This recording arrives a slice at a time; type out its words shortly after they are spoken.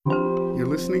You're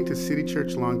listening to City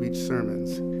Church Long Beach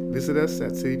sermons. Visit us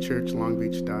at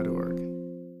citychurchlongbeach.org.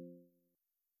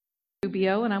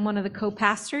 Rubio, and I'm one of the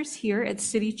co-pastors here at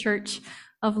City Church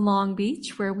of Long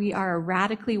Beach, where we are a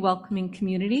radically welcoming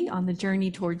community on the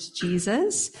journey towards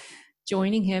Jesus,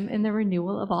 joining him in the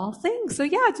renewal of all things. So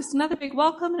yeah, just another big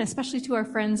welcome, and especially to our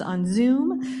friends on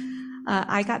Zoom.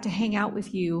 I got to hang out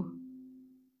with you.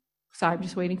 Sorry, I'm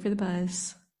just waiting for the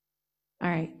buzz. All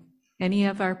right. Any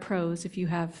of our pros, if you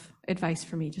have advice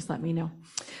for me, just let me know.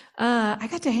 I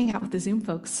got to hang out with the Zoom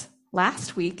folks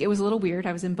last week. It was a little weird.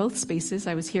 I was in both spaces.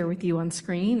 I was here with you on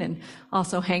screen and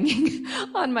also hanging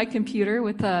on my computer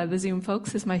with the Zoom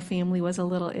folks as my family was a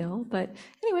little ill. But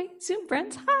anyway, Zoom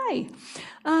friends, hi.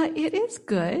 It is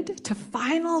good to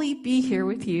finally be here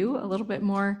with you a little bit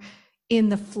more in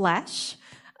the flesh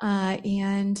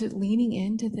and leaning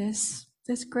into this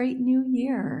great new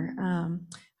year.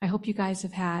 I hope you guys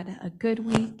have had a good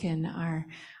week and are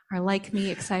like me,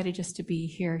 excited just to be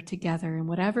here together in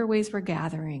whatever ways we're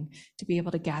gathering, to be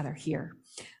able to gather here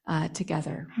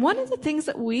together. One of the things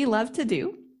that we love to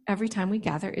do every time we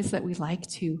gather is that we like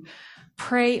to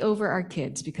pray over our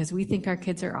kids because we think our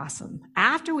kids are awesome.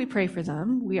 After we pray for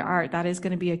them, that is going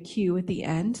to be a cue at the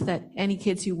end that any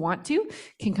kids who want to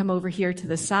can come over here to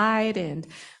the side, and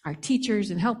our teachers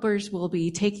and helpers will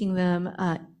be taking them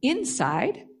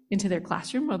inside into their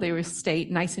classroom where they will stay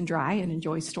nice and dry and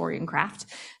enjoy story and craft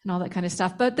and all that kind of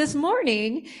stuff. But this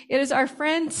morning, it is our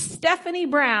friend Stephanie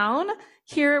Brown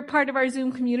here, part of our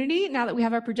Zoom community. Now that we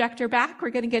have our projector back, we're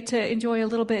going to get to enjoy a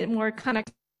little bit more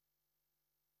connectivity.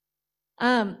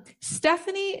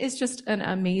 Stephanie is just an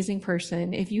amazing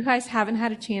person. If you guys haven't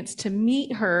had a chance to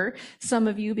meet her, some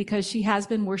of you, because she has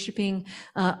been worshiping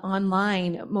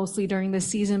online mostly during this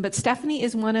season, but Stephanie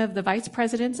is one of the vice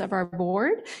presidents of our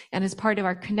board and is part of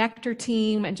our connector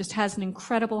team and just has an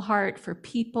incredible heart for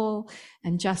people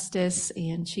and justice,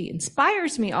 and she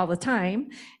inspires me all the time.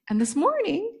 And this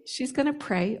morning, she's going to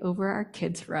pray over our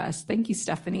kids for us. Thank you,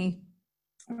 Stephanie.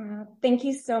 Thank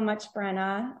you so much,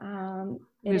 Brenna.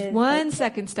 There's 1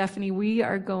 second, Stephanie. We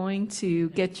are going to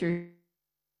get your...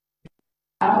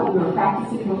 We were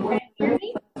practicing before.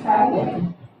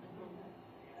 Can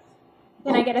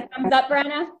I get a thumbs up,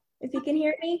 Brenna, if you can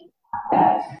hear me?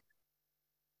 Are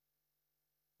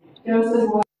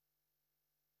you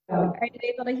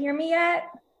able to hear me yet?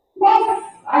 Yes,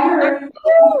 I heard.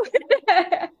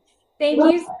 Thank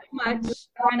you so much,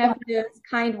 Brenna, for those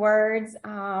kind words.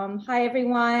 Hi,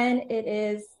 everyone. It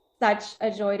is such a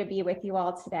joy to be with you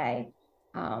all today.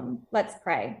 Let's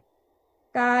pray.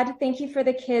 God, thank you for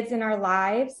the kids in our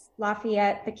lives,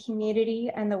 Lafayette, the community,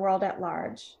 and the world at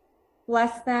large.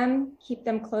 Bless them, keep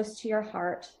them close to your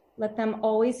heart. Let them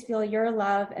always feel your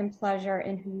love and pleasure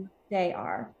in who they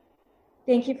are.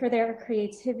 Thank you for their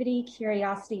creativity,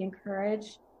 curiosity, and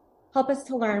courage. Help us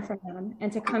to learn from them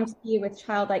and to come to you with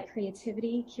childlike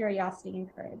creativity, curiosity,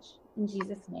 and courage. In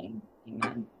Jesus' name,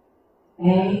 amen.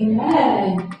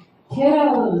 Amen.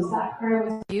 Kiddos, that prayer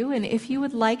was you. And if you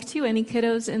would like to, any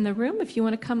kiddos in the room, if you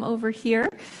want to come over here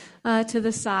to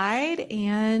the side,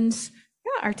 and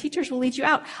our teachers will lead you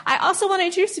out. I also want to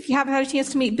introduce, if you haven't had a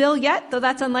chance to meet Bill yet, though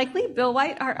that's unlikely, Bill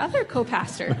White, our other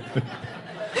co-pastor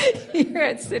here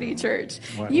at City Church.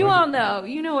 You all know,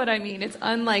 you know what I mean. It's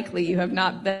unlikely you have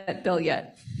not met Bill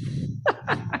yet.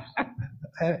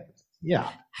 Yeah.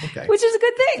 Okay. Which is a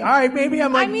good thing. All right. Maybe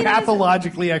I'm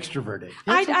pathologically extroverted.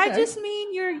 I just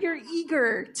mean you're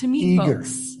eager to meet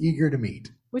folks. Eager to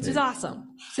meet. Which is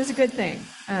awesome. Which is a good thing.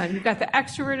 You've got the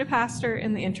extroverted pastor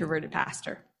and the introverted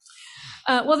pastor.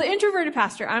 Well, the introverted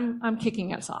pastor, I'm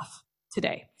kicking us off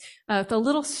today with a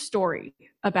little story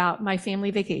about my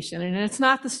family vacation. And it's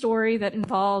not the story that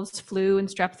involves flu and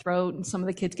strep throat and some of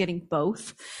the kids getting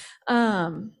both.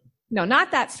 No,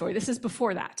 not that story. This is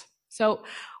before that. So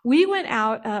we went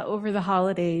out over the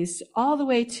holidays all the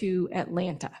way to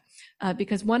Atlanta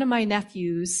because one of my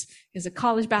nephews is a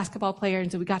college basketball player,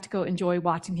 and so we got to go enjoy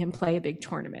watching him play a big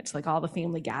tournament, like all the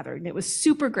family gathered. And it was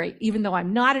super great, even though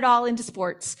I'm not at all into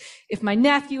sports. If my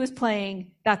nephew is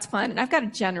playing, that's fun. And I've got a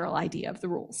general idea of the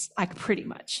rules I could pretty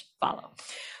much follow.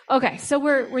 Okay, so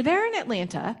we're there in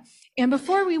Atlanta, and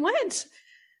before we went,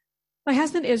 my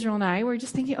husband Israel and I were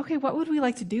just thinking, okay, what would we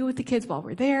like to do with the kids while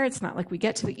we're there? It's not like we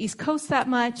get to the East Coast that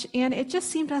much. And it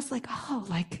just seemed to us like,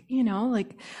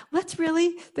 let's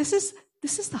really, this is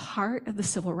the heart of the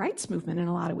civil rights movement in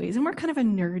a lot of ways. And we're kind of a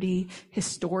nerdy,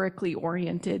 historically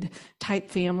oriented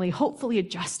type family, hopefully a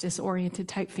justice oriented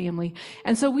type family.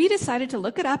 And so we decided to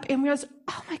look it up, and we was,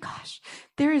 oh my gosh,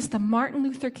 there is the Martin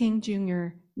Luther King Jr.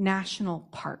 National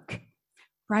Park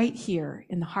right here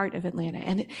in the heart of Atlanta.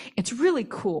 And it's really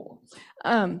cool.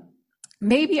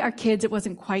 Maybe our kids, it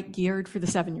wasn't quite geared for the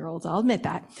 7-year-olds, I'll admit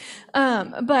that.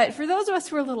 But for those of us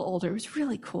who are a little older, it was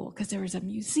really cool because there was a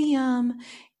museum,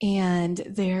 and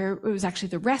it was actually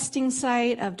the resting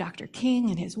site of Dr. King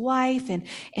and his wife,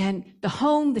 and the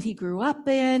home that he grew up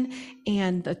in,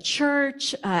 and the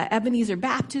church, Ebenezer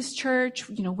Baptist Church,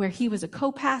 where he was a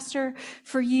co-pastor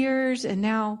for years, and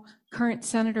now current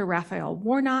Senator Raphael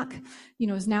Warnock,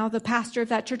 is now the pastor of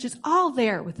that church. It's all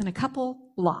there within a couple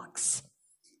blocks.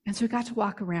 And so we got to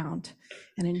walk around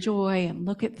and enjoy and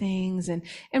look at things, and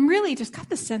really just got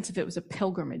the sense of it was a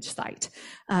pilgrimage site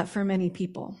for many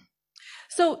people.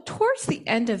 So towards the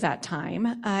end of that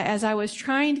time, as I was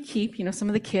trying to keep, some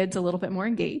of the kids a little bit more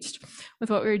engaged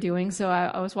with what we were doing, so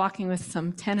I was walking with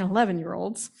some 10 and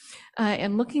 11-year-olds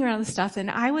and looking around the stuff, and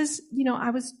I was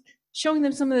showing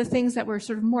them some of the things that were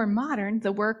sort of more modern,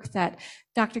 the work that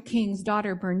Dr. King's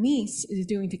daughter Bernice is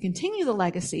doing to continue the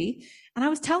legacy. And I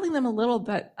was telling them a little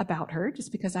bit about her,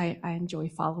 just because I enjoy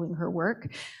following her work,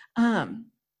 and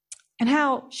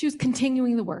how she was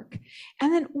continuing the work.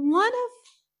 And then one of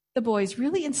the boys,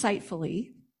 really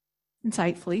insightfully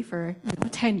for a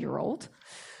 10-year-old,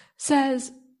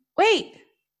 says, "Wait,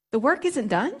 the work isn't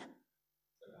done?"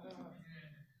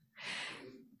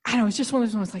 And it was just one of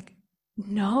those ones like,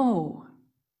 No,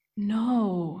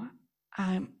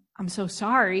 I'm so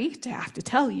sorry to have to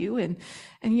tell you. And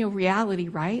reality,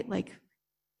 right? Like,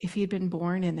 if he had been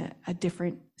born in a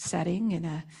different setting,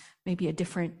 in maybe a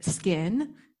different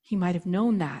skin, he might have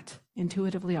known that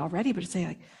intuitively already. But to say,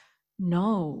 like,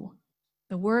 no,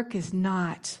 the work is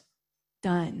not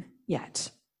done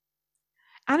yet.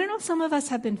 I don't know if some of us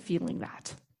have been feeling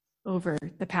that over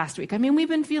the past week. I mean, we've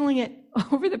been feeling it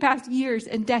over the past years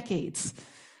and decades.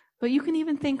 But you can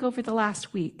even think over the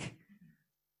last week,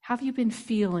 have you been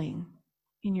feeling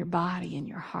in your body, in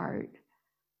your heart,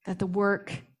 that the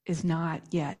work is not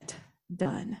yet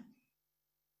done?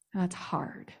 And that's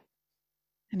hard,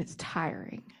 and it's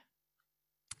tiring.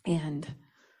 And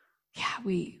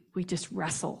we just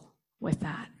wrestle with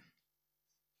that.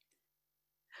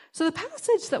 So the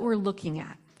passage that we're looking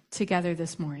at together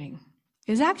this morning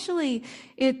is actually,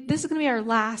 this is going to be our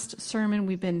last sermon.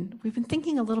 We've been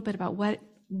thinking a little bit about what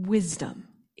wisdom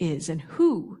is and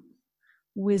who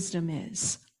wisdom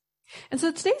is. And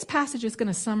so today's passage is going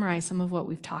to summarize some of what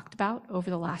we've talked about over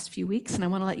the last few weeks. And I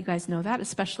want to let you guys know that,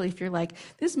 especially if you're like,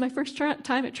 this is my first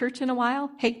time at church in a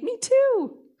while. Hey, me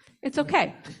too. It's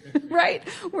okay, right?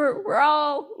 We're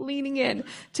all leaning in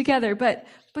together. But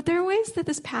there are ways that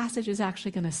this passage is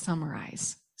actually going to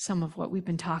summarize some of what we've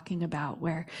been talking about.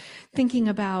 We're thinking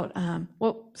about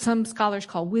what some scholars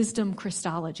call wisdom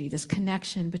Christology, this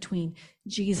connection between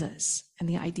Jesus and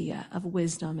the idea of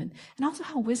wisdom, and also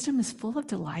how wisdom is full of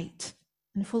delight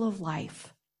and full of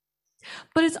life.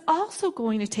 But it's also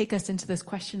going to take us into this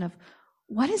question of,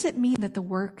 what does it mean that the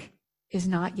work is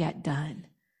not yet done?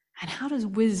 And how does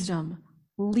wisdom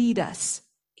lead us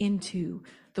into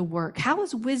the work? How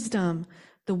is wisdom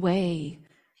the way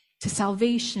to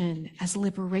salvation as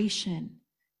liberation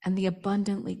and the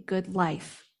abundantly good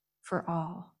life for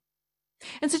all?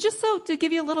 And so to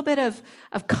give you a little bit of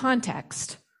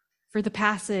context for the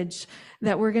passage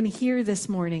that we're going to hear this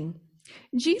morning,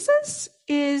 Jesus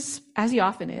is, as he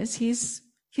often is, he's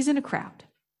in a crowd.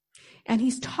 And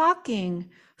he's talking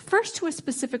first to a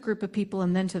specific group of people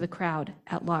and then to the crowd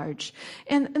at large.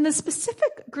 And the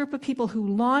specific group of people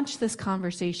who launch this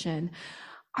conversation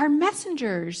are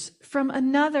messengers from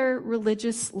another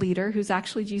religious leader who's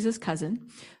actually Jesus' cousin,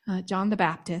 John the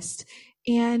Baptist.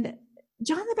 And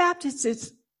John the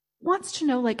Baptist wants to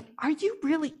know, like, are you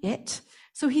really it?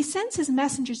 So he sends his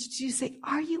messengers to say,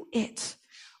 are you it?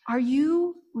 Are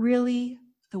you really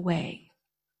the way?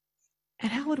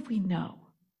 And how would we know?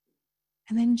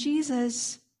 And then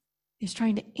Jesus is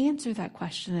trying to answer that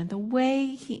question. And the way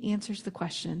he answers the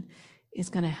question is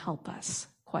going to help us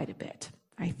quite a bit,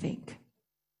 I think.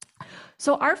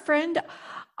 So our friend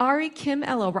Ari Kim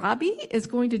El-Arabi is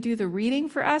going to do the reading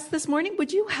for us this morning.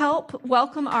 Would you help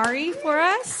welcome Ari for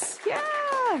us?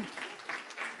 Yeah.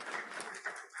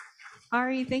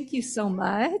 Ari, thank you so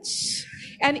much.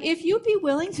 And if you'd be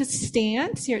willing to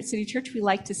stand, here at City Church, we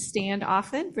like to stand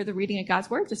often for the reading of God's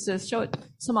Word, just to show it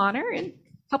some honor and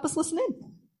help us listen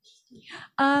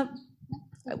in.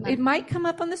 It might come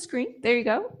up on the screen. There you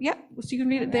go. Yep. So you can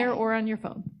read it there or on your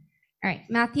phone. All right,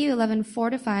 Matthew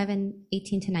 11:4-5 and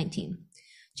 18-19.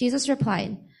 Jesus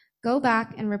replied, "Go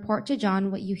back and report to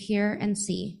John what you hear and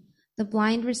see. The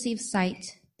blind receive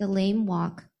sight, the lame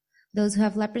walk, those who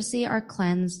have leprosy are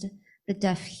cleansed, the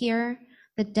deaf hear,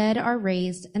 the dead are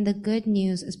raised, and the good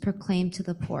news is proclaimed to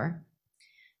the poor.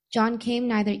 John came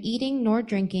neither eating nor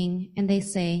drinking, and they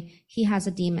say, he has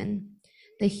a demon.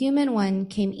 The human one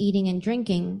came eating and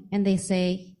drinking, and they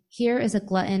say, 'Here is a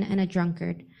glutton and a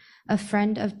drunkard, a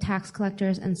friend of tax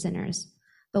collectors and sinners.'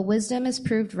 But wisdom is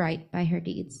proved right by her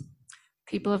deeds."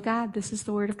 People of God, this is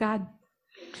the word of God.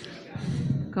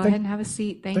 Go ahead and have a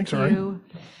seat. Thank Ari. you.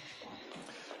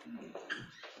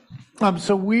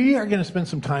 So we are going to spend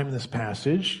some time in this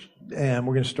passage, and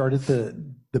we're going to start at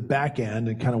the back end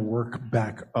and kind of work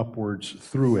back upwards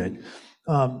through it.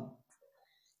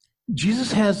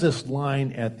 Jesus has this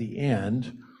line at the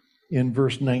end in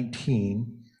verse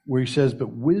 19 where he says,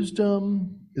 "But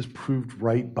wisdom is proved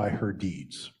right by her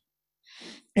deeds."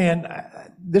 And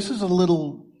this is a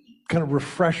little kind of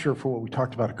refresher for what we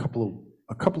talked about a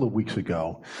couple of weeks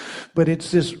ago, but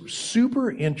it's this super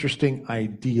interesting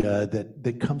idea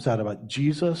that comes out about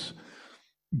Jesus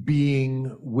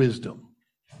being wisdom.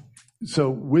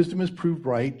 So wisdom is proved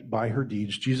right by her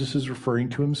deeds. Jesus is referring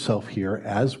to himself here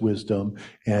as wisdom,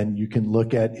 and you can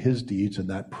look at his deeds, and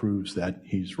that proves that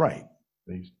he's right,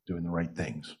 that he's doing the right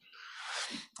things.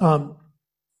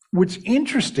 What's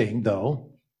interesting,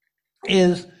 though,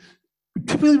 is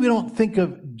typically we don't think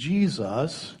of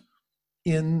Jesus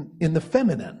in the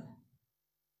feminine.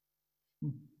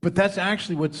 But that's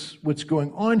actually what's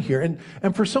going on here.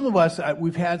 And for some of us,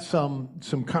 we've had some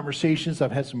conversations.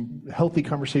 I've had some healthy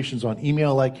conversations on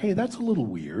email like, hey, that's a little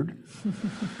weird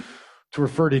to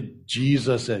refer to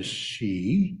Jesus as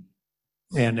she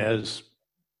and as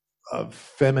a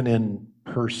feminine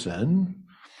person.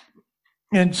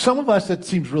 And some of us, that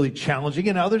seems really challenging,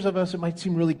 and others of us, it might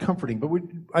seem really comforting. But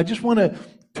I just want to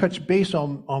touch base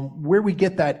on where we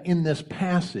get that in this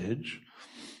passage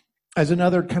as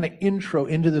another kind of intro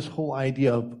into this whole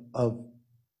idea of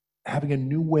having a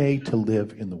new way to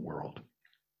live in the world.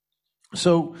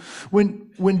 So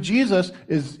when Jesus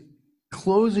is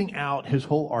closing out his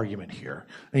whole argument here,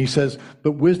 and he says,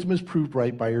 "But wisdom is proved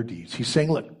right by her deeds," he's saying,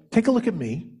 look, take a look at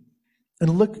me,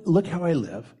 and look how I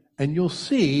live, and you'll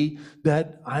see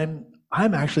that I'm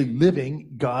actually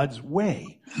living God's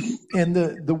way. And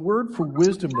the word for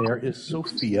wisdom there is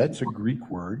Sophia. It's a Greek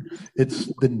word.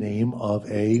 It's the name of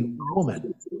a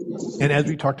woman. And as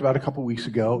we talked about a couple weeks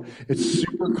ago, it's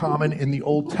super common in the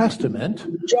Old Testament,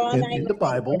 in the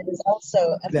Bible,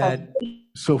 that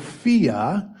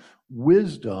Sophia,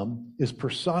 wisdom, is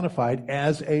personified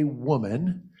as a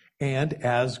woman and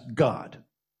as God.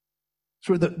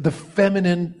 Sort of the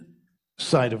feminine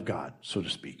side of God, so to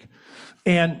speak.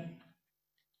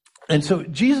 And so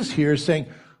Jesus here is saying,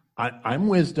 I'm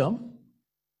wisdom.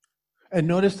 And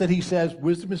notice that he says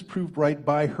wisdom is proved right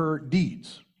by her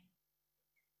deeds.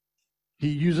 He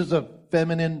uses a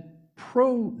feminine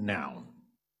pronoun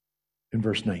in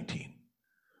verse 19.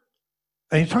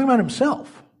 And he's talking about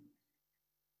himself.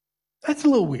 That's a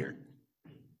little weird.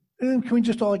 And can we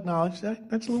just all acknowledge that?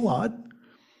 That's a little odd.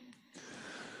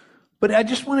 But I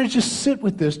just want to just sit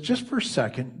with this just for a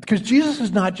second, because Jesus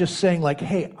is not just saying like,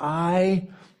 hey, I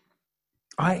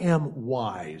am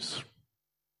wise.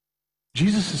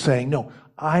 Jesus is saying, no,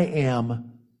 I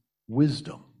am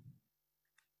wisdom.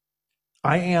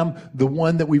 I am the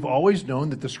one that we've always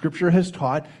known, that the scripture has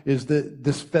taught is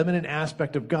this feminine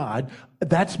aspect of God.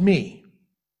 That's me.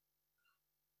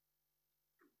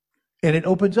 And it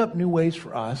opens up new ways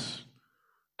for us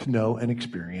to know and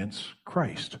experience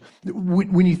Christ.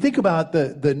 When you think about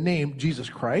the name Jesus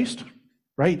Christ,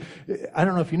 right? I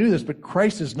don't know if you knew this, but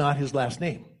Christ is not his last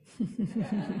name.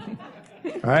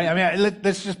 All right, I mean,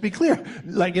 let's just be clear.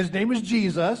 Like, his name is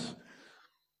Jesus,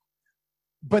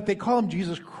 but they call him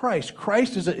Jesus Christ.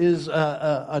 Christ is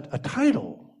a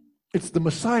title. It's the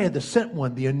Messiah, the sent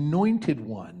one, the anointed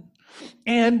one.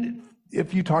 And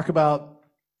if you talk about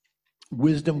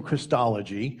wisdom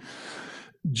Christology,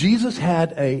 Jesus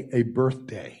had a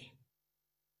birthday.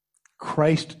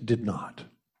 Christ did not.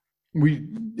 We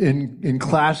in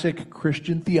classic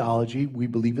Christian theology, we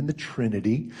believe in the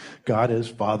Trinity, God as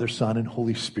Father, Son, and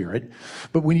Holy Spirit.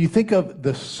 But when you think of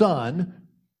the Son,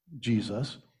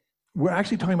 Jesus, we're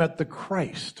actually talking about the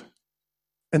Christ.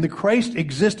 And the Christ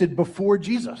existed before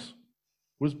Jesus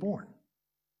was born.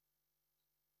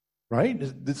 Right?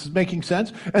 This is making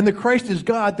sense? And the Christ is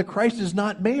God. The Christ is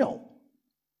not male.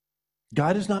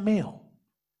 God is not male.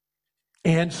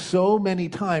 And so many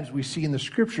times we see in the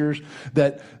scriptures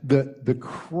that the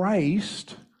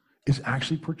Christ is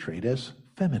actually portrayed as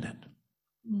feminine.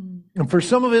 And for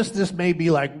some of us, this may be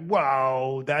like,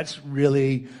 wow, that's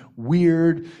really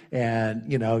weird.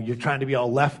 And, you're trying to be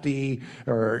all lefty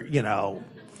or,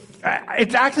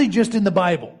 it's actually just in the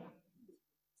Bible.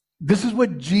 This is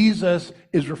what Jesus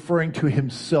is referring to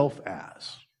himself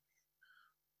as.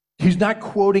 He's not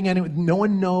quoting anyone. No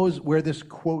one knows where this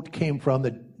quote came from,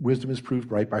 that wisdom is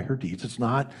proved right by her deeds. It's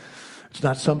not It's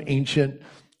not some ancient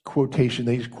quotation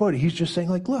that he's quoted. He's just saying,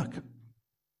 like, look,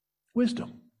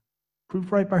 wisdom,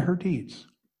 proved right by her deeds.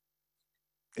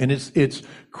 And it's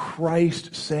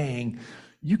Christ saying,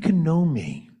 you can know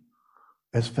me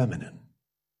as feminine.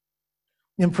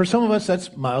 And for some of us,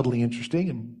 that's mildly interesting,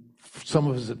 and for some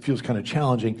of us, it feels kind of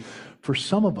challenging. For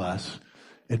some of us,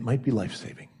 it might be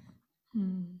life-saving.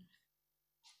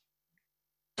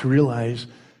 To realize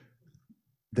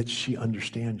that she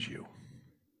understands you,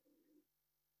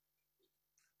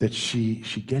 that she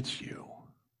gets you,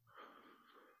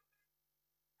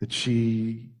 that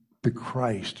the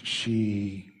Christ,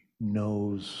 she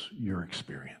knows your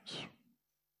experience.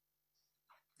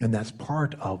 And that's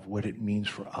part of what it means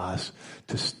for us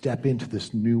to step into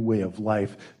this new way of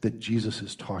life that Jesus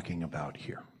is talking about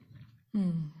here.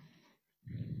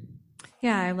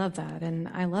 Yeah, I love that. And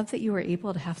I love that you were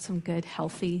able to have some good,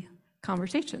 healthy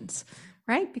conversations,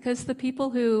 right? Because the people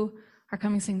who are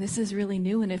coming saying, this is really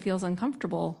new and it feels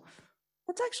uncomfortable,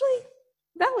 that's actually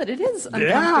valid. It is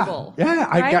uncomfortable. Yeah.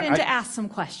 Right? And to ask some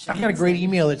questions. I got a great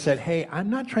email that said, hey, I'm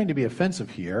not trying to be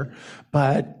offensive here,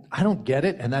 but I don't get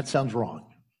it, and that sounds wrong.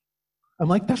 I'm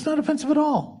like, that's not offensive at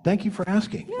all. Thank you for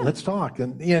asking. Yeah. Let's talk.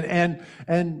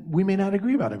 And we may not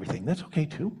agree about everything. That's okay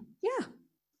too.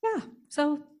 Yeah.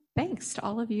 So thanks to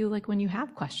all of you, like when you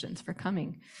have questions, for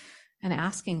coming and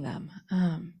asking them.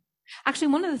 Actually,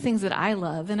 one of the things that I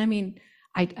love, and I mean,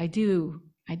 I do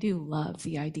love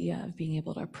the idea of being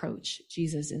able to approach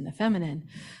Jesus in the feminine.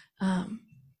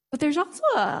 But there's also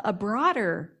a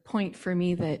broader point for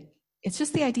me that it's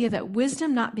just the idea that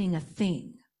wisdom not being a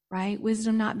thing, right?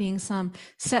 Wisdom not being some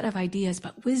set of ideas,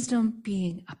 but wisdom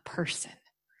being a person.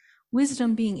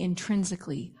 Wisdom being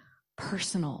intrinsically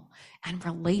personal and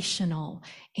relational.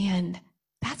 And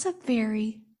that's a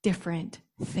very different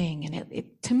thing. And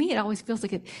it to me, it always feels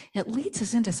like it leads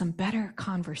us into some better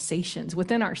conversations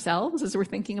within ourselves as we're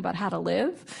thinking about how to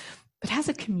live, but as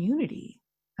a community,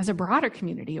 as a broader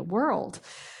community, a world.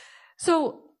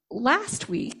 So last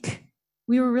week,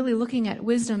 we were really looking at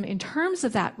wisdom in terms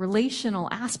of that relational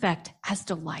aspect as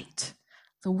delight,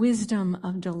 the wisdom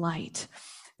of delight.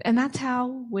 And that's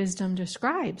how wisdom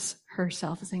describes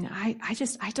herself, as saying,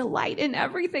 I delight in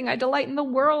everything. I delight in the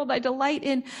world. I delight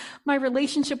in my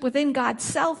relationship within God's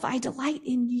self. I delight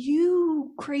in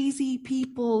you, crazy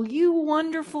people, you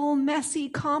wonderful, messy,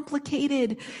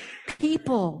 complicated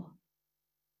people.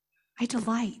 I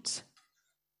delight.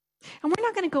 And we're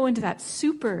not going to go into that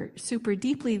super, super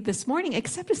deeply this morning,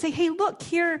 except to say, hey, look,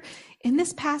 here in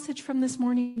this passage from this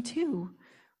morning too,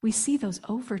 we see those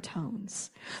overtones.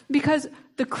 Because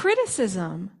the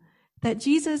criticism that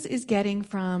Jesus is getting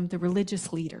from the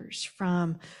religious leaders,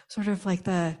 from sort of like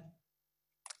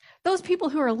those people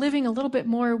who are living a little bit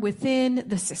more within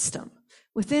the system,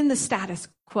 within the status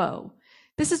quo,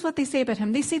 this is what they say about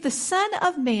him. They say the Son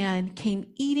of Man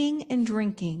came eating and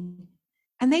drinking.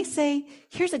 And they say,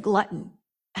 here's a glutton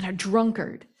and a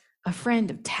drunkard, a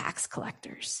friend of tax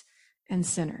collectors and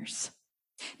sinners.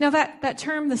 Now that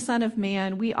term, the Son of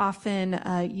Man, we often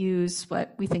use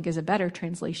what we think is a better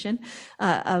translation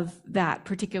of that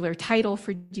particular title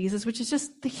for Jesus, which is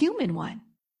just the human one,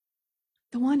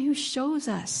 the one who shows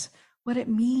us what it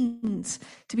means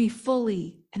to be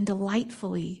fully and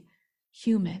delightfully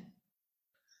human.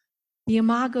 The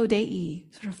Imago Dei,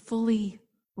 sort of fully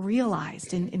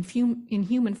realized in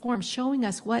human form, showing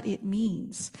us what it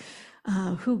means,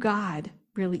 who God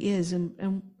really is,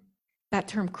 and that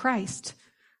term Christ,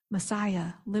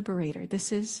 Messiah, liberator.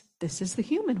 This is the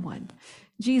human one,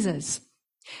 Jesus.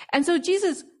 And so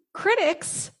Jesus'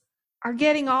 critics are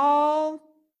getting all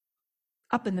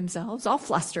up in themselves, all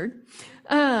flustered,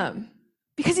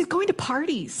 because he's going to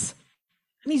parties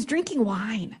and he's drinking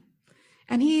wine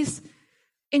and he's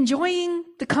enjoying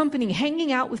the company,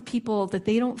 hanging out with people that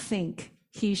they don't think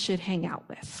he should hang out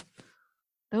with.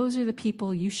 Those are the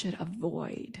people you should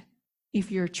avoid if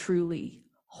you're truly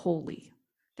holy.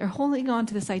 They're holding on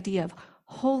to this idea of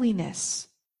holiness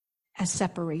as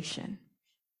separation.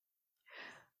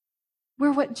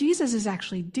 Where what Jesus is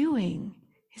actually doing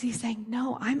is he's saying,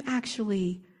 no, I'm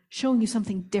actually showing you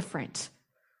something different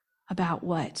about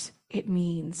what it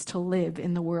means to live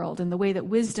in the world and the way that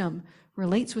wisdom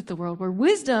relates with the world, where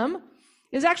wisdom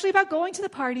is actually about going to the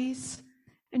parties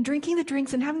and drinking the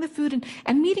drinks and having the food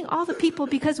and meeting all the people,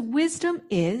 because wisdom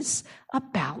is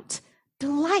about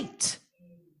delight.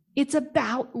 It's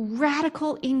about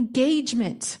radical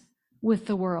engagement with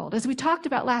the world. As we talked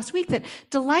about last week, that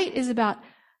delight is about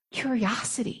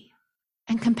curiosity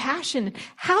and compassion.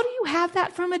 How do you have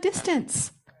that from a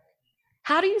distance?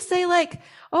 How do you say, like,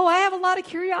 oh, I have a lot of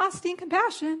curiosity and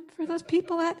compassion for those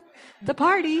people at the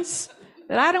parties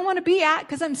that I don't want to be at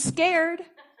because I'm scared?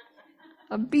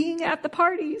 of being at the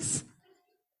parties.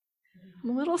 I'm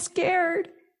a little scared.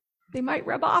 They might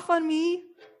rub off on me.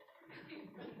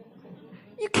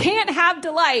 You can't have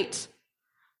delight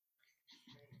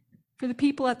for the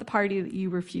people at the party that you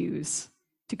refuse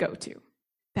to go to,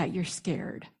 that you're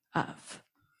scared of.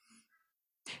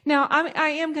 Now, I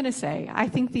am going to say, I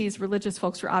think these religious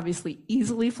folks were obviously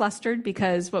easily flustered,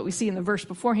 because what we see in the verse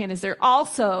beforehand is they're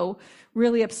also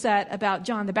really upset about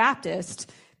John the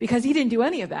Baptist because he didn't do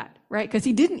any of that, right? Because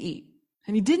he didn't eat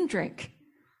and he didn't drink.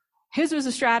 His was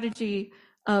a strategy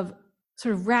of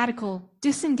sort of radical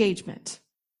disengagement.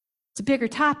 It's a bigger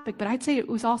topic, but I'd say it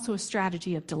was also a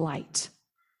strategy of delight,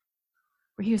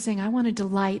 where he was saying, I want to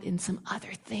delight in some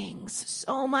other things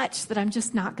so much that I'm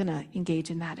just not going to engage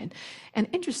in that. And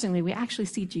interestingly, we actually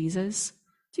see Jesus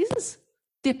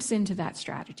dips into that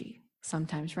strategy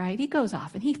sometimes, right? He goes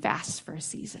off and he fasts for a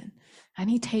season and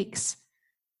he takes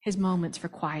his moments for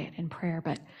quiet and prayer.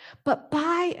 But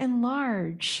by and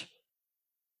large,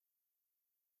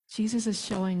 Jesus is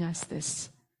showing us this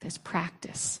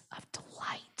practice of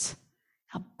delight,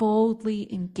 of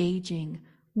boldly engaging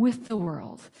with the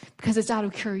world, because it's out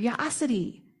of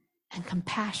curiosity and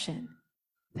compassion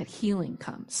that healing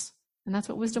comes. And that's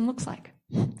what wisdom looks like.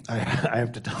 I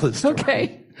have to tell this story.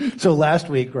 Okay. So last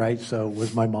week, right,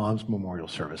 was my mom's memorial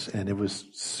service, and it was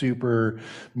super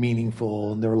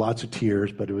meaningful, and there were lots of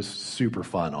tears, but it was super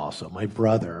fun also. My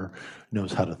brother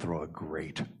knows how to throw a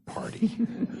great party.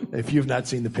 If you've not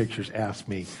seen the pictures, ask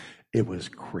me. It was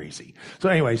crazy. So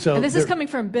anyway, and this is coming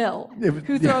from Bill,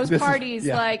 who throws parties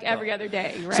like every other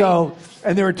day, right? So,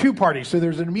 and there were two parties. So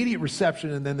there's an immediate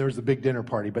reception, and then there's the big dinner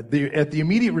party. But at the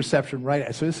immediate reception,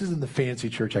 right, so this is in the fancy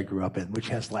church I grew up in, which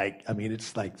has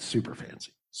it's like super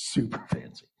fancy.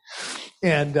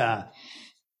 And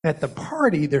at the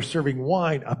party, they're serving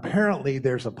wine. Apparently,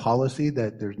 there's a policy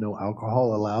that there's no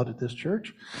alcohol allowed at this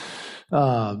church.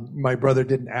 My brother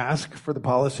didn't ask for the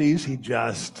policies. He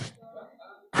just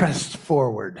pressed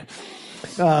forward.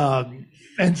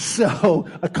 And so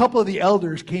a couple of the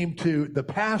elders came to the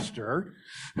pastor,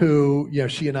 who,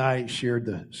 she and I shared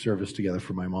the service together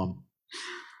for my mom.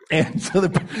 And so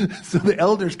the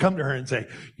elders come to her and say,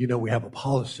 we have a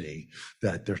policy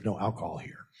that there's no alcohol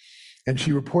here. And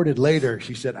she reported later,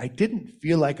 she said, I didn't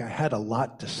feel like I had a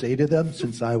lot to say to them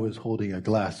since I was holding a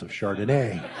glass of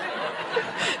Chardonnay.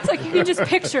 It's like you can just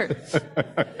picture.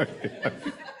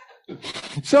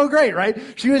 So great, right?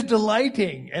 She was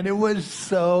delighting, and it was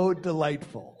so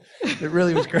delightful. It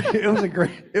really was great. It was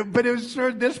but it was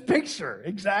sort of this picture,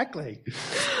 exactly.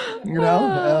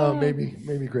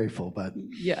 Maybe grateful, but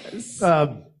yes.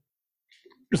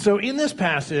 So in this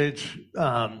passage,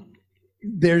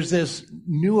 there's this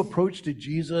new approach to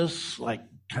Jesus, like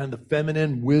kind of the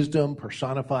feminine wisdom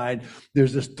personified.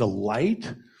 There's this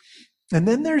delight, and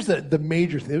then there's the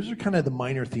major. Those are kind of the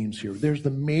minor themes here. There's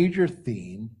the major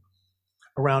theme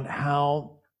around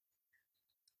how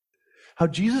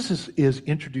Jesus is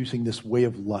introducing this way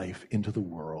of life into the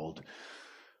world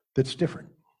that's different.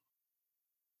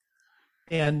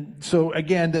 And so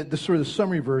again, the sort of the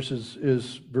summary verse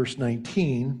is verse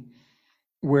 19,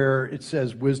 where it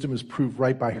says wisdom is proved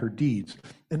right by her deeds.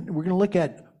 And we're going to look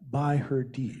at by her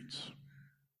deeds.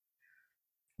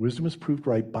 Wisdom is proved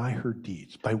right by her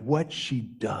deeds, by what she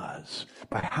does,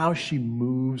 by how she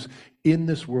moves in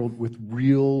this world with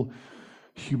real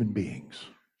human beings.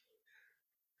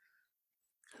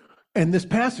 And this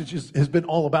passage has been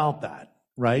all about that,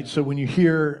 right? So when you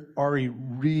hear Ari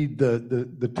read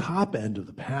the top end of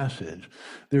the passage,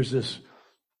 there's this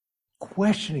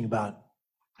questioning about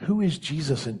who is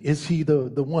Jesus and is he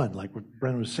the one, like what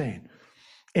Brennan was saying.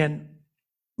 And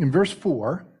in verse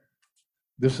 4,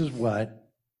 this is what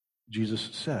Jesus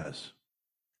says.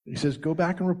 He says, go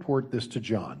back and report this to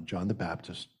John the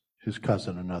Baptist, his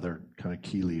cousin, another kind of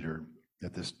key leader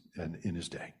at this and in his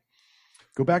day.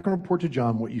 Go back and report to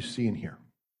John what you see and hear.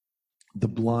 The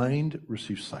blind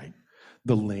receive sight,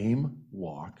 the lame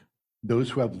walk,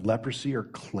 those who have leprosy are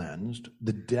cleansed,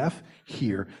 the deaf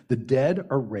hear, the dead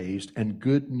are raised, and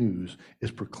good news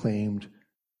is proclaimed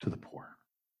to the poor.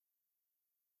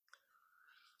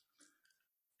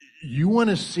 You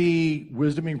want to see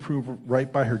wisdom improved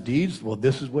right by her deeds? Well,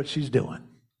 this is what she's doing.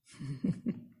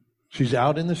 She's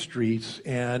out in the streets,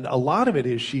 and a lot of it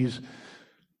is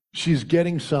she's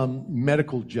getting some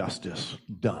medical justice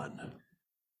done.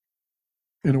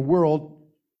 In a world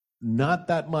not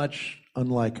that much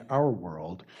unlike our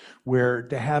world, where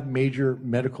to have major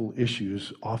medical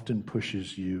issues often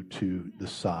pushes you to the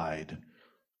side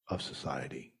of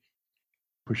society,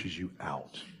 pushes you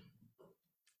out.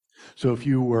 So if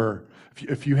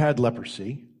you had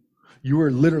leprosy, you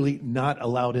were literally not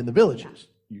allowed in the villages.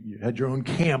 You had your own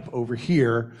camp over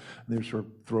here, and they sort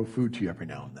of throw food to you every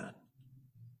now and then.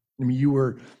 I mean, you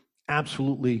were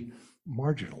absolutely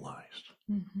marginalized.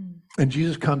 Mm-hmm. And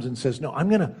Jesus comes and says, no, I'm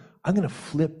gonna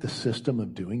flip the system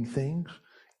of doing things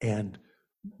and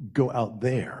go out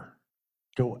there,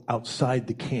 go outside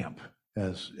the camp,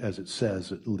 as it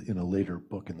says in a later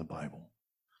book in the Bible.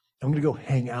 I'm going to go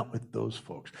hang out with those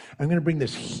folks. I'm going to bring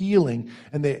this healing,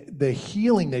 and the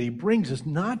healing that he brings is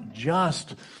not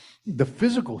just the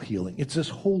physical healing. It's this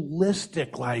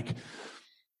holistic, like,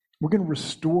 we're going to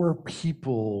restore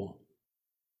people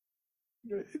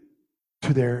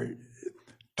to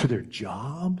their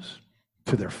jobs,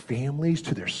 to their families,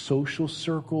 to their social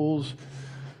circles,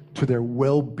 to their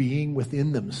well-being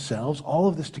within themselves, all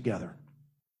of this together.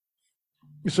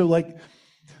 So, like,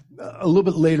 a little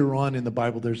bit later on in the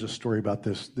Bible, there's a story about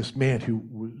this man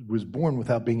who was born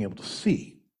without being able to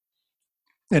see.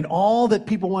 And all that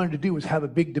people wanted to do was have a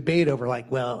big debate over,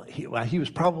 like, well, he was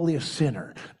probably a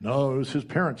sinner. No, it was his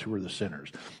parents who were the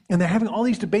sinners. And they're having all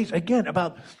these debates, again,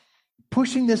 about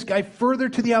pushing this guy further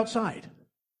to the outside,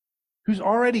 who's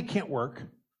already can't work,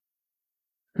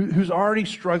 who's already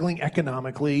struggling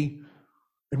economically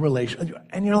in relation.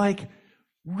 And you're like,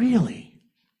 really?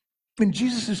 And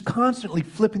Jesus is constantly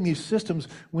flipping these systems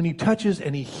when he touches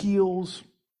and he heals.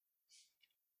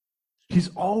 He's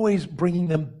always bringing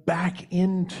them back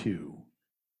to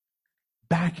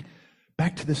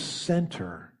the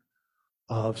center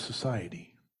of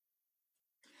society.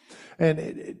 And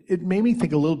it made me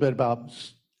think a little bit about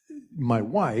my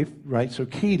wife, right? So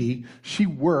Katie, she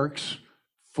works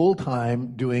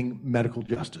full-time doing medical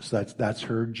justice. That's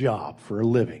her job for a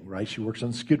living, right? She works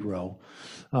on Skid Row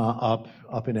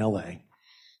up in LA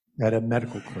at a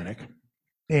medical clinic.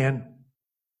 And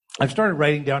I've started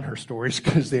writing down her stories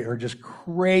because they are just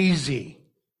crazy.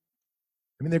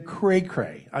 I mean, they're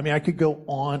cray-cray. I mean, I could go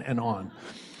on and on.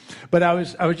 But I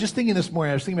was just thinking this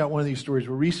morning, I was thinking about one of these stories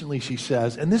where recently she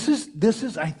says, and this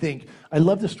is, I think, I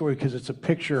love this story because it's a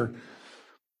picture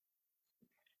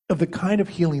of the kind of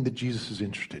healing that Jesus is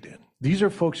interested in. These are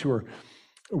folks who are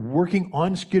working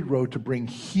on Skid Row to bring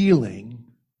healing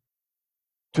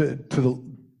to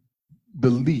the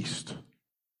least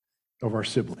of our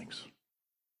siblings.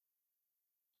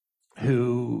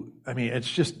 Who, I mean,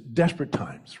 it's just desperate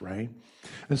times, right?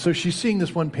 And so she's seeing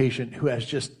this one patient who has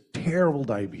just terrible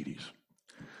diabetes.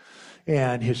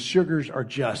 And his sugars are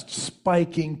just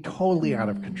spiking, totally out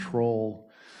of control.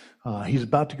 He's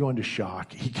about to go into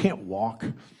shock. He can't walk.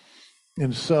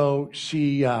 And so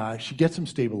she gets him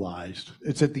stabilized.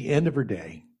 It's at the end of her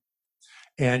day.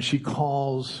 And she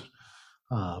calls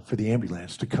for the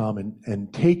ambulance to come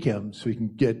and take him so he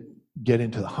can get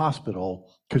into the hospital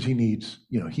because he needs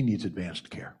advanced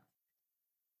care.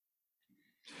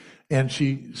 And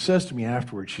she says to me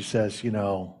afterwards, she says, she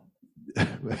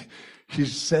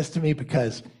says to me,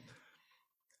 because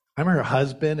I'm her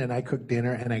husband and I cook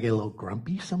dinner and I get a little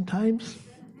grumpy sometimes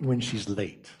when she's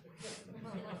late.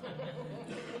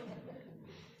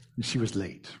 And she was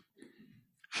late.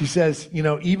 She says,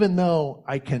 even though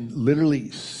I can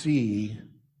literally see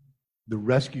the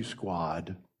rescue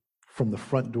squad from the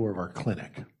front door of our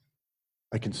clinic,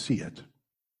 I can see it.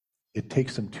 It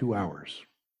takes them 2 hours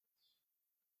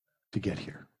to get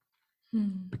here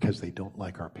because they don't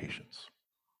like our patients.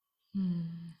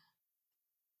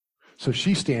 So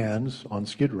she stands on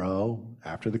Skid Row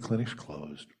after the clinic's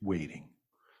closed, waiting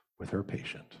with her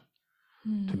patient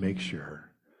to make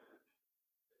sure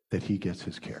that he gets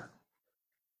his care.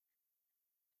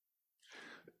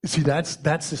 See, that's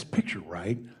this picture,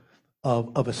 right,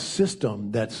 of a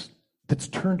system that's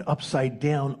turned upside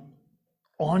down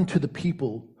onto the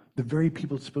people, the very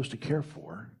people it's supposed to care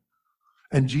for.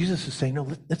 And Jesus is saying, no,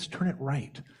 let's turn it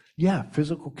right. Yeah,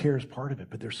 physical care is part of it,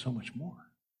 but there's so much more.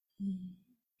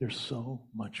 There's so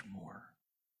much more.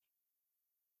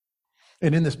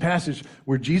 And in this passage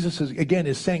where Jesus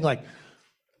is saying, like,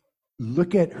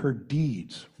 look at her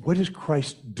deeds. What is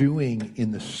Christ doing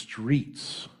in the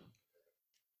streets?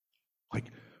 Like,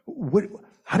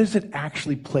 how does it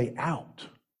actually play out?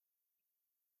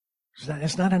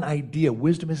 It's not an idea.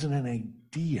 Wisdom isn't an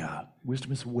idea.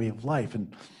 Wisdom is a way of life.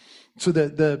 And so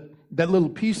that little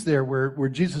piece there where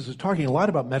Jesus is talking a lot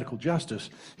about medical justice,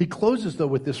 he closes, though,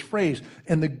 with this phrase,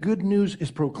 and the good news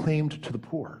is proclaimed to the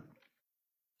poor.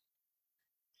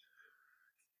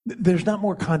 There's not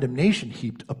more condemnation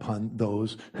heaped upon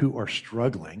those who are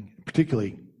struggling,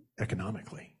 particularly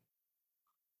economically.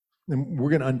 And we're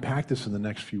going to unpack this in the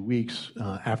next few weeks.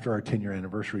 After our 10-year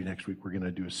anniversary next week, we're going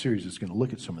to do a series that's going to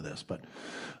look at some of this. But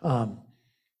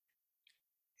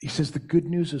he says the good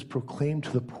news is proclaimed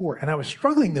to the poor. And I was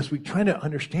struggling this week trying to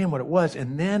understand what it was.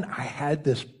 And then I had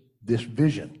this this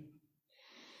vision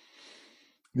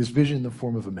in the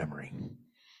form of a memory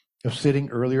of sitting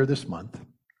earlier this month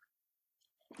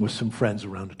with some friends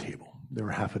around a table. There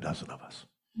were half a dozen of us.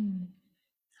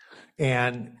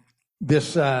 And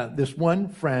this one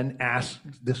friend asked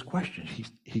this question.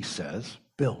 He says,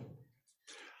 Bill,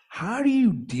 how do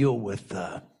you deal with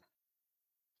the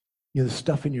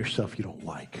stuff in yourself you don't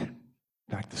like? In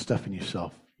fact, the stuff in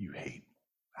yourself you hate.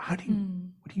 What do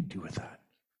you do with that?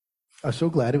 I was so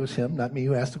glad it was him, not me,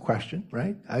 who asked the question,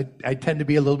 right? I tend to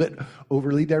be a little bit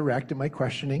overly direct in my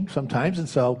questioning sometimes, and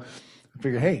so I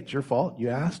figure, hey, it's your fault. You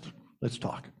asked. Let's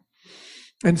talk.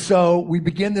 And so we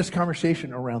begin this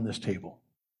conversation around this table.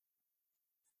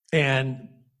 And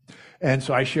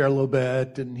so I share a little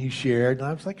bit, and he shared, and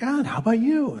I was like, how about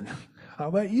you? And how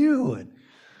about you? And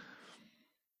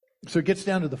so it gets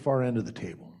down to the far end of the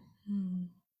table.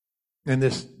 And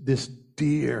this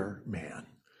dear man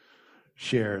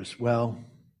shares, well,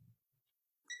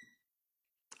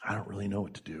 I don't really know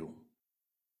what to do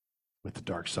with the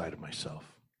dark side of myself.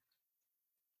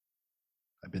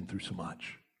 I've been through so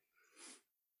much.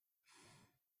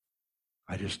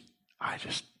 I just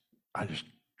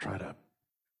try to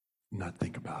not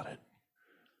think about it.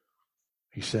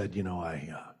 He said,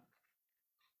 I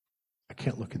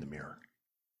can't look in the mirror.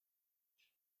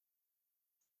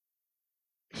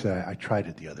 He said, I tried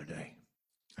it the other day.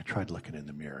 I tried looking in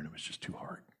the mirror, and it was just too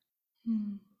hard.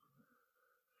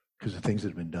 Because the things that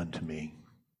have been done to me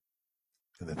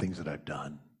and the things that I've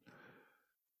done,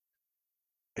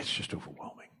 it's just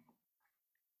overwhelming.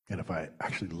 And if I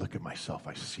actually look at myself,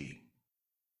 I see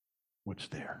what's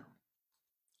there.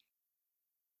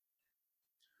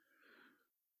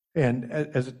 And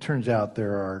as it turns out,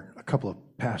 there are a couple of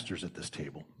pastors at this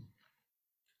table.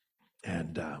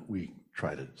 And we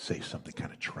try to say something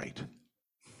kind of trite.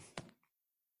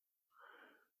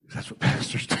 That's what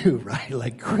pastors do, right?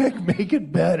 Like, quick, make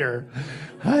it better.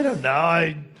 I don't know.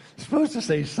 I'm supposed to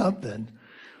say something.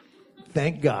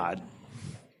 Thank God.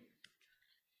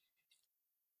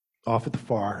 Off at the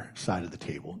far side of the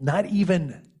table, not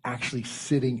even actually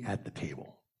sitting at the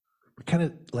table, but kind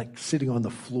of like sitting on the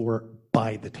floor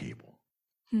by the table,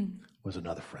 was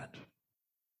another friend.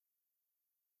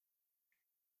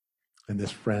 And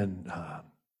this friend,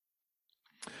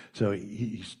 so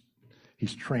he's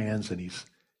trans, and he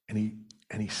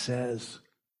says,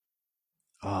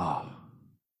 I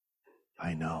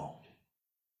know.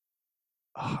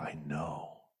 I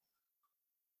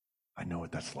know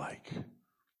what that's like.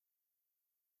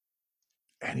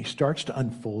 And he starts to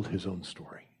unfold his own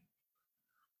story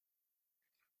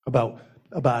about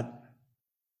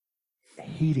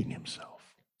hating himself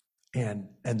and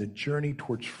the journey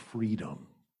towards freedom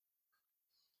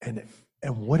and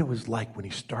what it was like when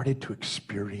he started to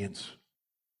experience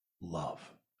love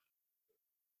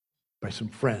by some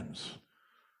friends,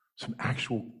 some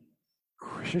actual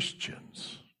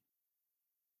Christians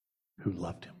who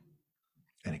loved him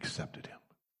and accepted him.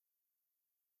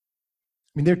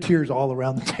 I mean, there are tears all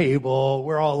around the table.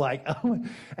 We're all like, oh,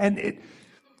 and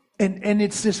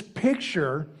it's this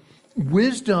picture.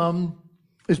 Wisdom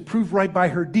is proved right by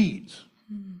her deeds.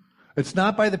 It's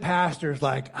not by the pastors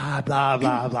like, blah,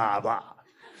 blah, blah, blah.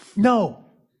 No,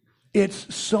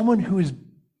 it's someone who's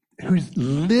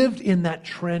lived in that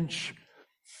trench,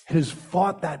 has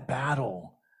fought that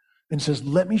battle, and says,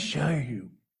 let me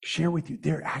share with you,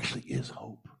 there actually is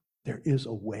hope. There is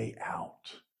a way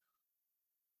out.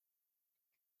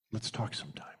 Let's talk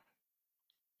sometime.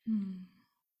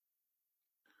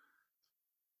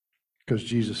 Because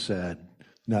Jesus said,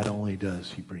 not only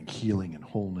does he bring healing and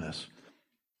wholeness,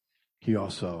 he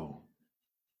also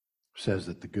says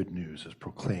that the good news is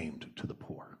proclaimed to the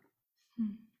poor.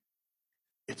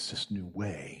 It's this new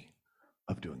way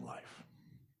of doing life.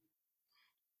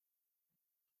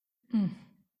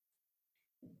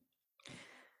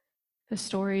 The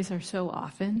stories are so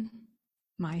often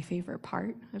my favorite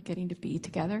part of getting to be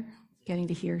together, getting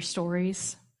to hear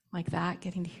stories like that,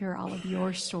 getting to hear all of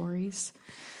your stories.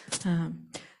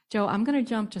 Joe, I'm going to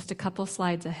jump just a couple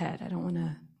slides ahead. I don't want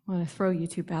to throw you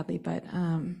too badly, but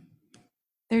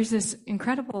there's this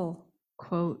incredible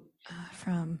quote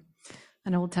from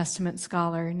an Old Testament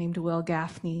scholar named Will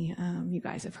Gaffney. You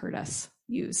guys have heard us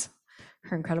use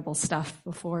her incredible stuff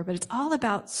before, but it's all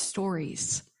about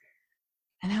stories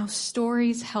and how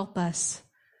stories help us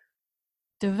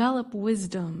develop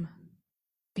wisdom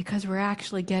because we're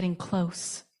actually getting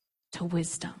close to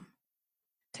wisdom,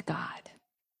 to God.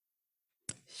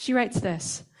 She writes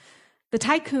this: the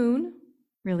tycoon,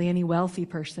 really any wealthy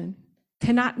person,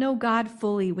 cannot know God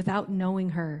fully without knowing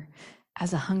her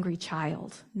as a hungry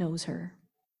child knows her.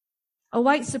 A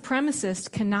white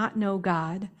supremacist cannot know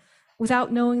God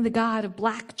without knowing the God of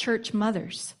Black church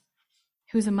mothers,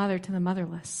 who's a mother to the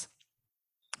motherless.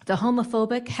 The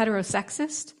homophobic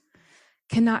heterosexist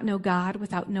cannot know God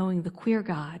without knowing the queer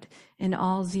God in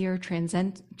all zero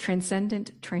transcendent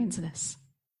transness.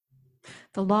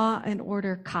 The law and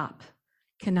order cop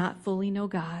cannot fully know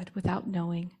God without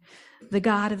knowing the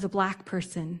God of the Black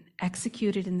person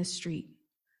executed in the street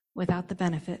without the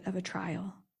benefit of a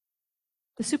trial.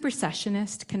 The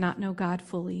supersessionist cannot know God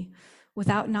fully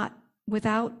without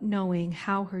knowing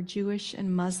how her Jewish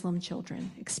and Muslim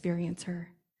children experience her.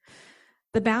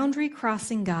 The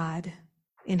boundary-crossing God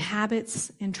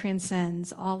inhabits and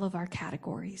transcends all of our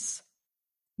categories,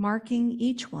 marking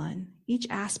each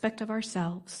aspect of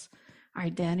ourselves, our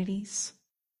identities,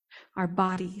 our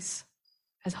bodies,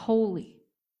 as holy,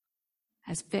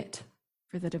 as fit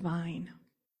for the divine.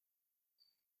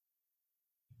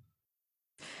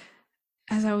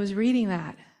 As I was reading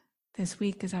that this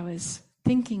week, as I was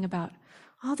thinking about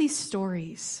all these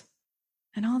stories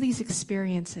and all these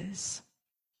experiences,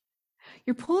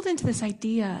 you're pulled into this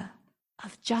idea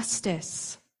of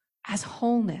justice as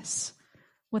wholeness,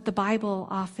 what the Bible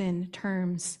often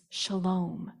terms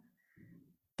shalom.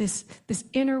 This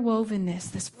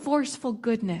interwovenness, this forceful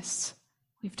goodness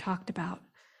we've talked about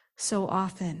so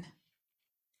often.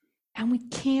 And we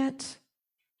can't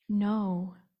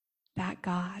know that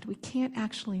God. We can't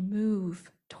actually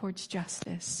move towards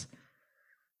justice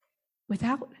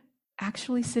without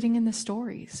actually sitting in the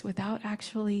stories, without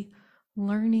actually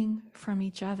learning from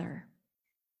each other,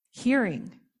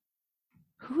 hearing,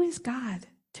 who is God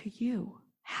to you?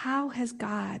 How has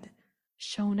God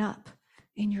shown up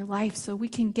in your life so we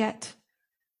can get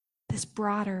this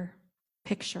broader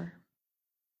picture?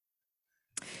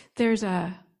 There's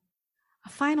a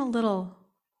final little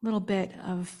bit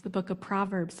of the book of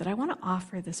Proverbs that I want to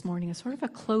offer this morning as sort of a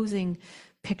closing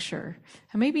picture,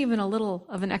 and maybe even a little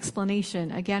of an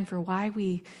explanation, again, for why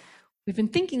we've been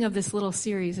thinking of this little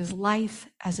series as life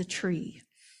as a tree,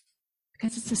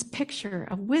 because it's this picture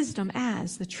of wisdom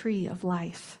as the tree of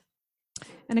life.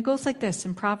 And it goes like this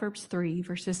in Proverbs 3,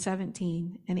 verses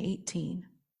 17 and 18.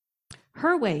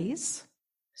 Her ways,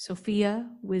 Sophia,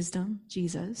 wisdom,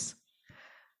 Jesus,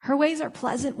 her ways are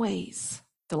pleasant ways,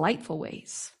 delightful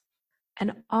ways,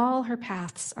 and all her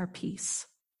paths are peace.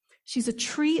 She's a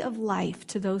tree of life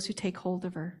to those who take hold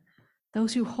of her.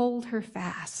 Those who hold her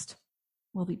fast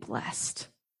will be blessed.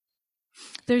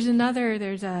 There's an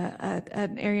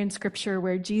area in scripture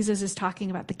where Jesus is talking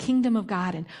about the kingdom of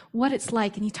God and what it's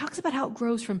like. And he talks about how it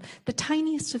grows from the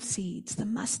tiniest of seeds, the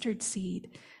mustard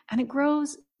seed, and it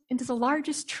grows into the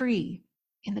largest tree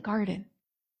in the garden,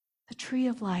 the tree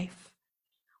of life,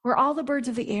 where all the birds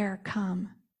of the air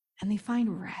come and they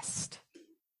find rest.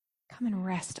 Come and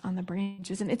rest on the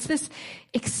branches. And it's this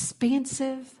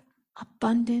expansive,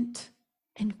 abundant,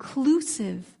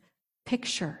 inclusive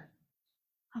picture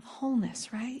of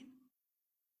wholeness, right?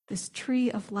 This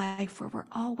tree of life where we're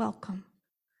all welcome.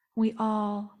 We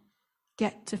all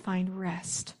get to find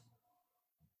rest.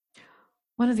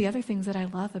 One of the other things that I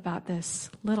love about this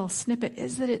little snippet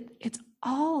is that it's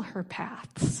all her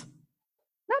paths,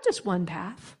 not just one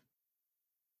path.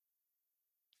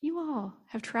 You all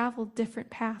have traveled different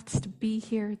paths to be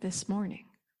here this morning.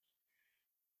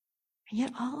 And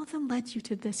yet all of them led you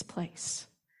to this place.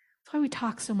 That's why we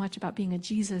talk so much about being a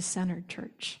Jesus-centered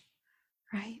church,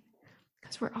 right?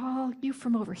 Because we're all, you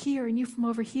from over here and you from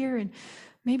over here, and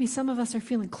maybe some of us are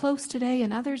feeling close today,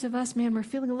 and others of us, man, we're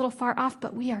feeling a little far off,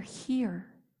 but we are here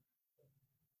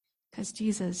because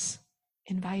Jesus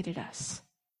invited us,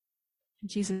 and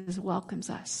Jesus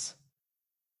welcomes us.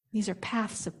 These are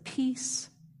paths of peace.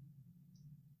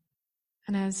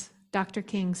 And as Dr.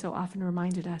 King so often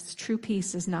reminded us, true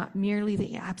peace is not merely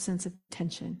the absence of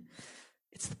tension,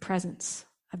 it's the presence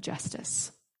of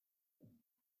justice.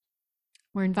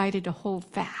 We're invited to hold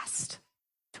fast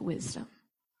to wisdom.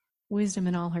 Wisdom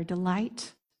in all her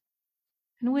delight,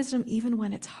 and wisdom even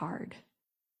when it's hard.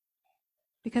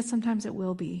 Because sometimes it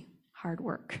will be hard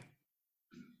work.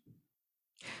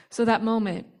 So that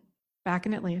moment back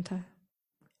in Atlanta,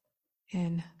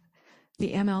 in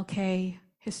the MLK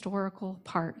Historical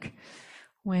Park,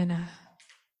 when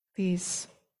these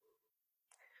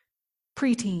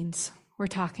preteens were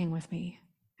talking with me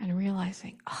and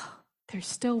realizing, there's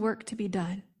still work to be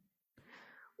done.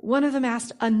 One of them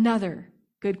asked another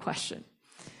good question.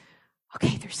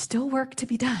 Okay, there's still work to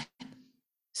be done.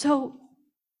 So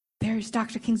there's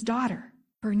Dr. King's daughter,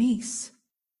 Bernice.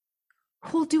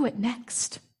 Who'll do it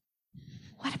next?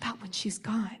 What about when she's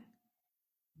gone?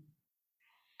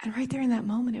 And right there in that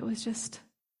moment, it was just,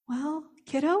 well,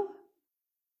 kiddo,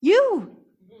 you.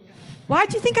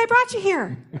 Why'd you think I brought you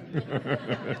here?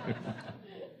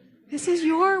 This is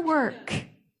your work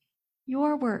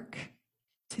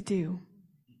to do.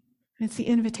 And it's the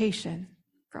invitation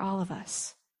for all of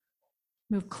us.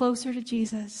 Move closer to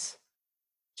Jesus,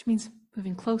 which means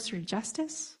moving closer to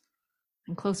justice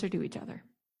and closer to each other.